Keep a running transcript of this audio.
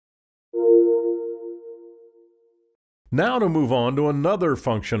Now to move on to another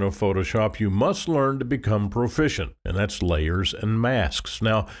function of Photoshop you must learn to become proficient, and that's layers and masks.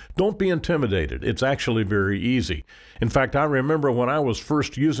 Now, don't be intimidated. It's actually very easy. In fact, I remember when I was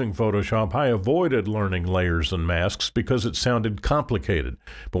first using Photoshop, I avoided learning layers and masks because it sounded complicated.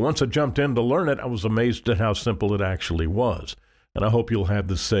 But once I jumped in to learn it, I was amazed at how simple it actually was. And I hope you'll have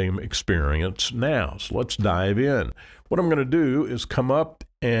the same experience now. So let's dive in. What I'm going to do is come up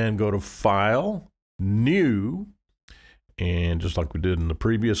and go to File, New, and just like we did in the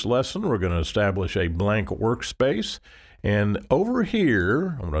previous lesson, we're going to establish a blank workspace. And over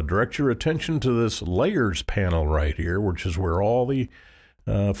here, I'm going to direct your attention to this Layers panel right here, which is where all the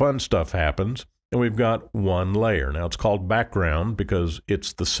fun stuff happens. And we've got one layer. Now, it's called Background because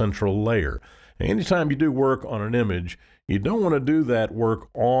it's the central layer. And anytime you do work on an image, you don't want to do that work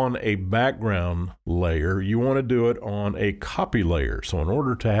on a background layer. You want to do it on a copy layer. So in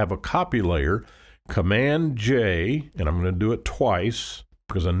order to have a copy layer, Command J, and I'm going to do it twice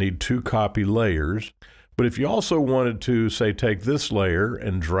because I need two copy layers. But if you also wanted to, say, take this layer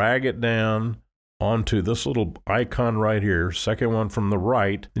and drag it down onto this little icon right here, second one from the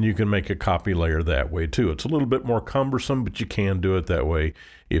right, then you can make a copy layer that way too. It's a little bit more cumbersome, but you can do it that way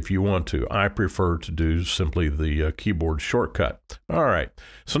if you want to. I prefer to do simply the keyboard shortcut. All right,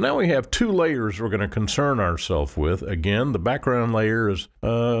 so now we have two layers we're going to concern ourselves with. Again, the background layer is, I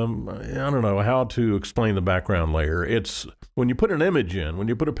don't know how to explain the background layer. It's when you put an image in, when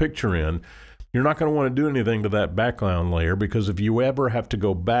you put a picture in, you're not going to want to do anything to that background layer because if you ever have to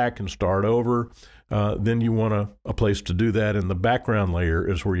go back and start over, then you want a place to do that, and the background layer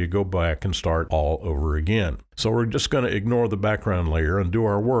is where you go back and start all over again. So we're just going to ignore the background layer and do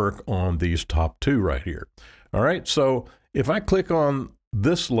our work on these top two right here. All right, so if I click on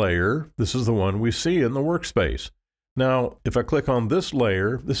this layer, this is the one we see in the workspace. Now, if I click on this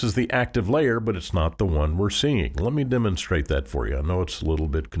layer, this is the active layer, but it's not the one we're seeing. Let me demonstrate that for you. I know it's a little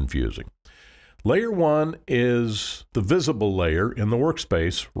bit confusing. Layer 1 is the visible layer in the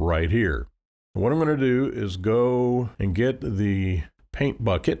workspace right here. What I'm going to do is go and get the paint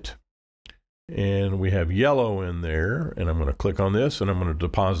bucket, and we have yellow in there, and I'm going to click on this, and I'm going to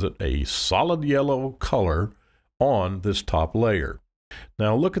deposit a solid yellow color on this top layer.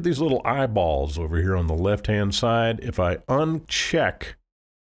 Now look at these little eyeballs over here on the left-hand side. If I uncheck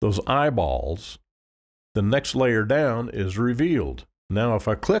those eyeballs, the next layer down is revealed. Now, if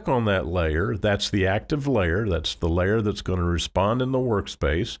I click on that layer, that's the active layer. That's the layer that's going to respond in the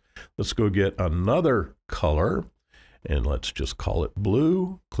workspace. Let's go get another color, and let's just call it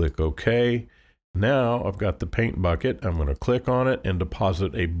blue. Click OK. Now, I've got the paint bucket. I'm going to click on it and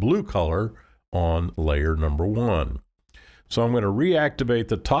deposit a blue color on layer number 1. So I'm going to reactivate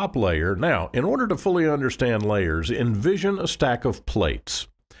the top layer. Now, in order to fully understand layers, envision a stack of plates.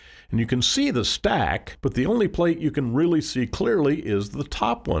 And you can see the stack, but the only plate you can really see clearly is the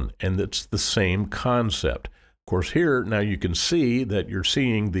top one, and it's the same concept. Of course, here, now you can see that you're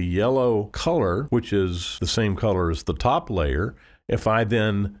seeing the yellow color, which is the same color as the top layer. If I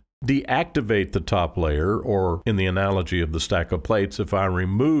then deactivate the top layer, or in the analogy of the stack of plates, if I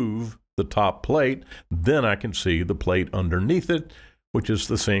remove the top plate, then I can see the plate underneath it, which is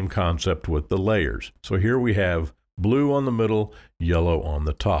the same concept with the layers. So here we have blue on the middle, yellow on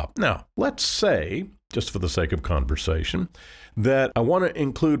the top. Now, let's say, just for the sake of conversation, that I want to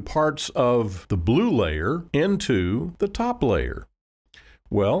include parts of the blue layer into the top layer.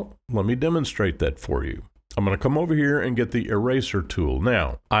 Well, let me demonstrate that for you. I'm going to come over here and get the eraser tool.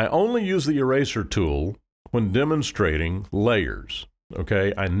 Now, I only use the eraser tool when demonstrating layers.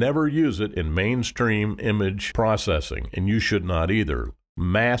 Okay, I never use it in mainstream image processing, and you should not either.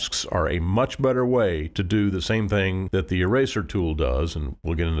 Masks are a much better way to do the same thing that the eraser tool does, and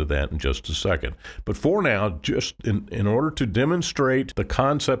we'll get into that in just a second. But for now, just in order to demonstrate the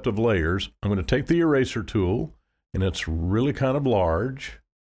concept of layers, I'm going to take the eraser tool, and it's really kind of large.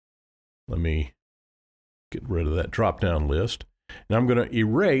 Let me get rid of that drop-down list. And I'm going to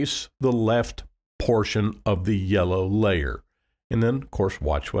erase the left portion of the yellow layer. And then, of course,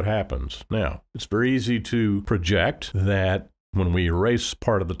 watch what happens. Now, it's very easy to project that when we erase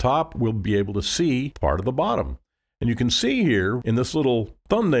part of the top, we'll be able to see part of the bottom. And you can see here in this little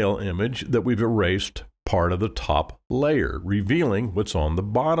thumbnail image that we've erased part of the top layer, revealing what's on the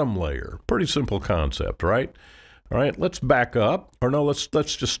bottom layer. Pretty simple concept, right? All right, let's back up. Or no, let's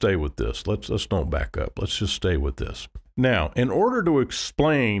just stay with this. Let's don't back up. Let's just stay with this. Now, in order to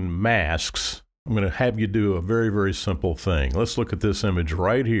explain masks, I'm going to have you do a very, very simple thing. Let's look at this image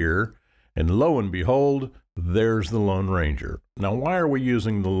right here, and lo and behold, there's the Lone Ranger. Now, why are we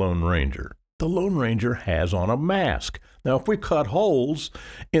using the Lone Ranger? The Lone Ranger has on a mask. Now, if we cut holes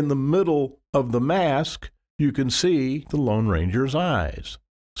in the middle of the mask, you can see the Lone Ranger's eyes.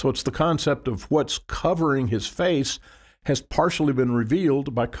 So it's the concept of what's covering his face has partially been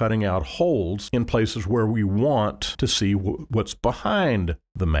revealed by cutting out holes in places where we want to see what's behind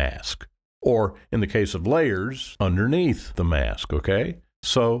the mask. Or, in the case of layers, underneath the mask, okay?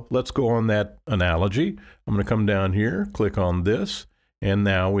 So let's go on that analogy. I'm going to come down here, click on this, and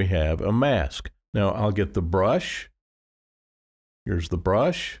now we have a mask. Now I'll get the brush. Here's the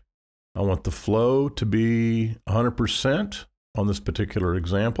brush. I want the flow to be 100% on this particular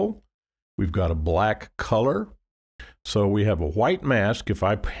example. We've got a black color. So we have a white mask. If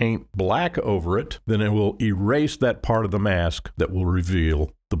I paint black over it, then it will erase that part of the mask that will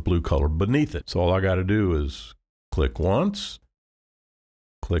reveal the blue color beneath it. So all I got to do is click once,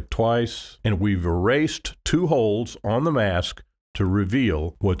 click twice, and we've erased 2 holes on the mask to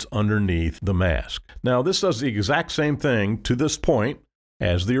reveal what's underneath the mask. Now this does the exact same thing to this point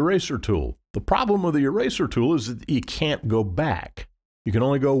as the eraser tool. The problem with the eraser tool is that you can't go back. You can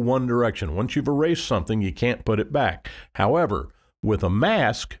only go one direction. Once you've erased something, you can't put it back. However, with a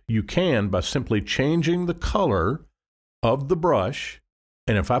mask, you can by simply changing the color of the brush.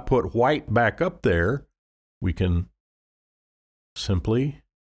 And if I put white back up there, we can simply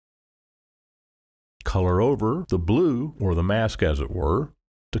color over the blue, or the mask as it were,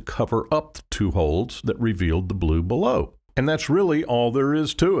 to cover up the 2 holes that revealed the blue below. And that's really all there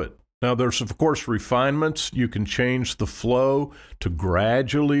is to it. Now, there's, of course, refinements. You can change the flow to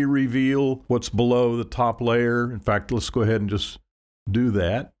gradually reveal what's below the top layer. In fact, let's go ahead and just do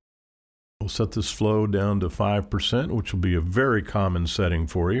that. We'll set this flow down to 5%, which will be a very common setting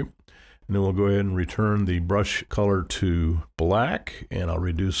for you. And then we'll go ahead and return the brush color to black, and I'll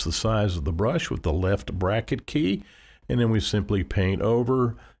reduce the size of the brush with the left bracket key. And then we simply paint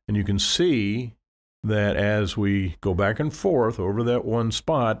over, and you can see that as we go back and forth over that one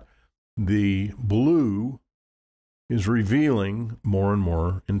spot, the blue is revealing more and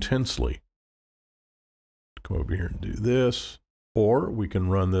more intensely. Come over here and do this, or we can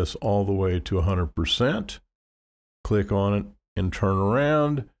run this all the way to 100%, click on it and turn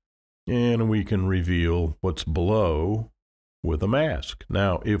around, and we can reveal what's below with a mask.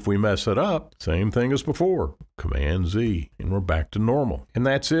 Now, if we mess it up, same thing as before, Command Z, and we're back to normal. And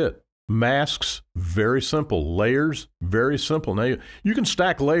that's it. Masks, very simple. Layers, very simple. Now, you can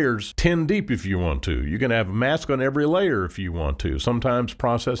stack layers 10 deep if you want to. You can have a mask on every layer if you want to. Sometimes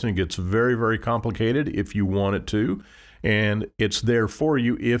processing gets very, very complicated if you want it to, and it's there for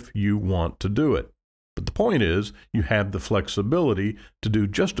you if you want to do it. But the point is, you have the flexibility to do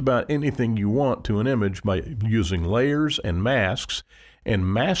just about anything you want to an image by using layers and masks and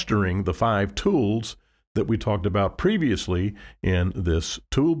mastering the 5 tools that we talked about previously in this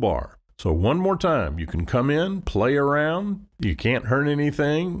toolbar. So one more time, you can come in, play around, you can't hurt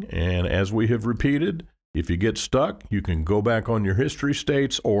anything, and as we have repeated, if you get stuck, you can go back on your history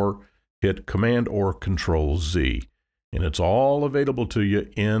states or hit Command or Control Z. And it's all available to you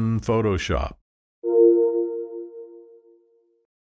in Photoshop.